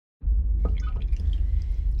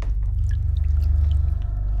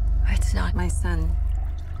It's not my son.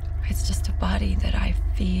 It's just a body that I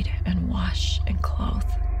feed and wash and clothe.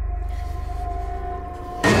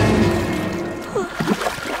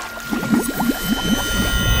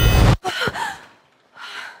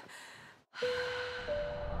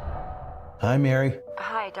 Hi, Mary.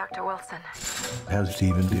 Hi, Dr. Wilson. How's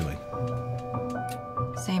Stephen doing?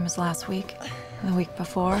 Same as last week, and the week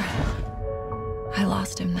before. I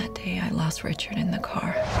lost him that day. I lost Richard in the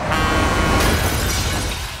car.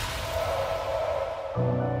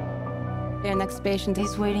 Your next patient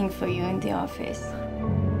is waiting for you in the office.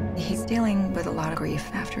 He's dealing with a lot of grief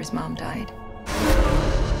after his mom died.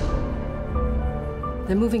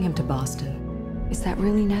 They're moving him to Boston. Is that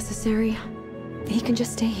really necessary? He can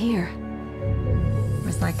just stay here. It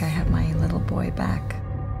was like I have my little boy back.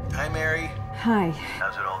 Hi, Mary. Hi.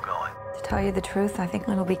 How's it all going? To tell you the truth, I think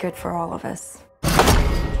it'll be good for all of us.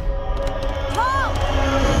 Tom!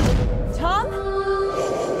 Tom?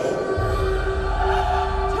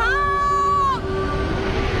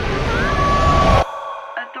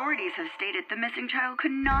 Authorities have stated the missing child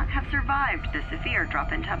could not have survived the severe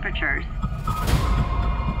drop in temperatures.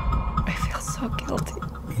 I feel so guilty.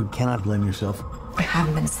 You cannot blame yourself. I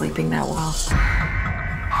haven't been sleeping that well.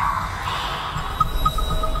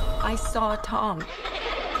 I saw Tom,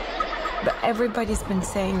 but everybody's been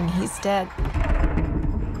saying he's dead.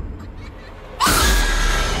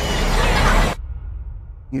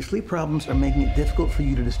 Your sleep problems are making it difficult for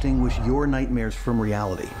you to distinguish your nightmares from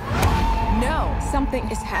reality. No, something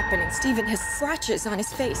is happening. Stephen has scratches on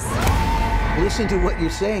his face. Listen to what you're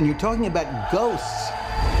saying. You're talking about ghosts.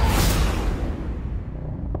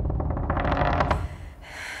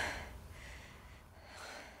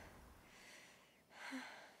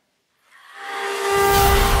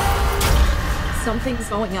 Something's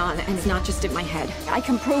going on, and it's not just in my head. I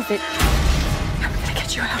can prove it. I'm gonna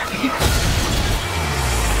get you out of here.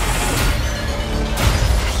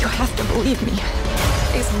 You have to believe me.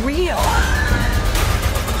 It's real.